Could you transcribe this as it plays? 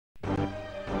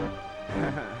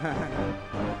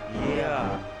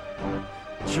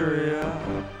Trill.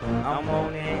 I'm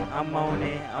on it, I'm on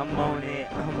it, I'm on it,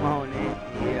 I'm on it,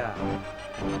 yeah.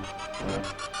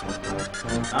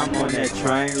 I'm on that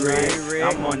train wreck,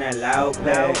 I'm on that loud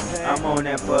pack, I'm on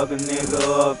that fucking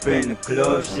nigga up in the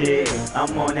club shit.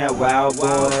 I'm on that wild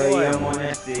boy, I'm on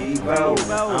that Steve-O,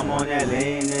 I'm on that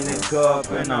lean in the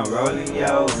cup and I'm rolling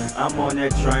yo. I'm on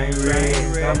that train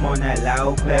wreck, I'm on that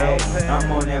loud pack,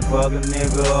 I'm on that fucking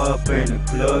nigga up in the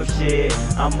club shit.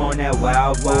 I'm on that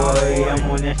wild boy,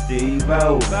 I'm on that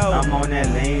Steve-O, I'm on that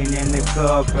lean in the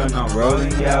cup and I'm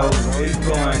rolling yo. It's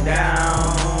going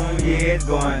down, yeah, it's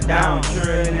going down.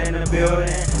 Trill in the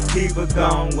building, people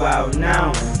gone wild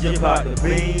now. Just pop the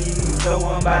bean, so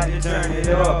I'm about to turn it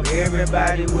up.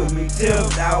 Everybody with me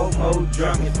tipped out, more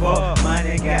drunk as fuck.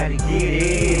 Money gotta get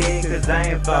it, cause I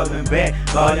ain't falling back.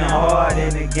 Ballin' hard in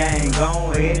the game,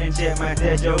 go ahead and check my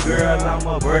test. Your girl,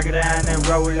 I'ma break it down and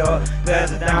roll up.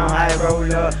 Pass it down, high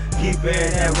roll up. Keep it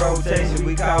in that rotation,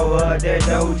 we call her that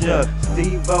Doja.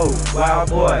 Steve-O, wild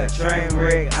boy, train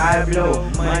wreck, I blow.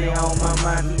 Money on my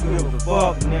mind, so give a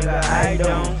fuck, nigga, I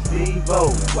don't.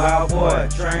 Steve-O, wild boy,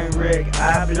 train wreck,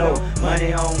 I blow.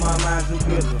 Money on my mind, so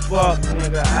give a fuck,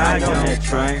 nigga, I don't. I'm on that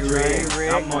train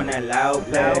wreck, I'm on that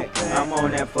loud pack, I'm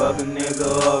on that fucking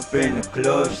nigga up in the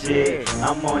club shit.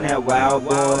 I'm on that wild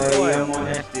boy, I'm on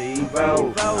that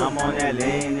Steve-O, I'm on that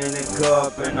lean in the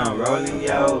cup and I'm rolling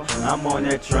yo. I'm on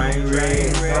that train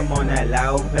wreck, I'm on that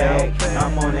loud pack,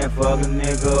 I'm on that fucking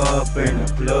nigga up in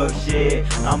the club shit.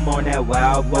 I'm on that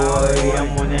wild boy,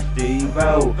 I'm on that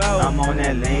Steve-O, I'm on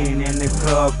that lean in the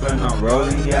cup and I'm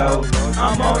rolling yo.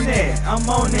 I'm on that, I'm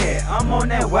on that, I'm on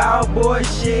that wild boy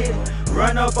shit.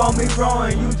 Run up on me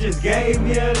wrong, you just gave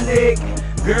me a lick.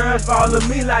 Girls follow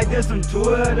me like this some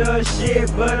Twitter shit,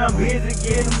 but I'm busy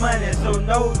getting money, so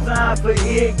no time for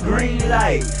it, green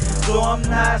light. So I'm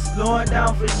not slowing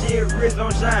down for shit, wrist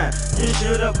on shine. Just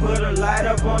shoulda put a light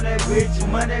up on that bitch,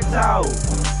 money talk.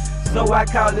 So I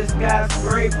call this guy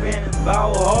scraping,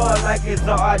 ball hard like it's an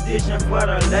audition for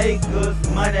the Lakers,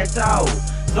 money talk.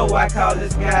 So I call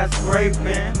this guy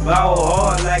scraping, ball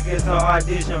hard like it's an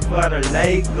audition for the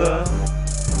Lakers.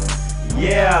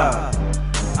 Yeah.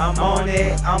 I'm on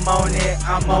it, I'm on it,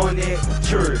 I'm on it,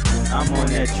 Trill. I'm on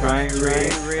that train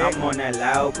wreck, I'm on that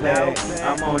loud pack,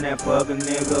 I'm on that fucking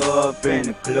nigga up in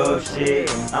the club shit.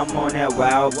 I'm on that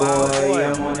wild boy,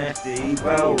 I'm on that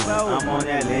Steve-O, I'm on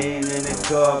that lean in the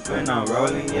cup and I'm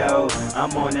rolling yo.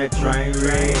 I'm on that train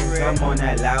wreck, I'm on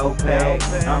that loud pack,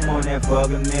 I'm on that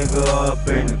fucking nigga up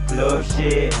in the club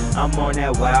shit. I'm on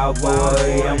that wild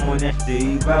boy, I'm on that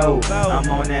Steve-O, I'm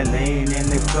on that lean in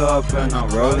the cup and I'm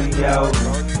rolling yo.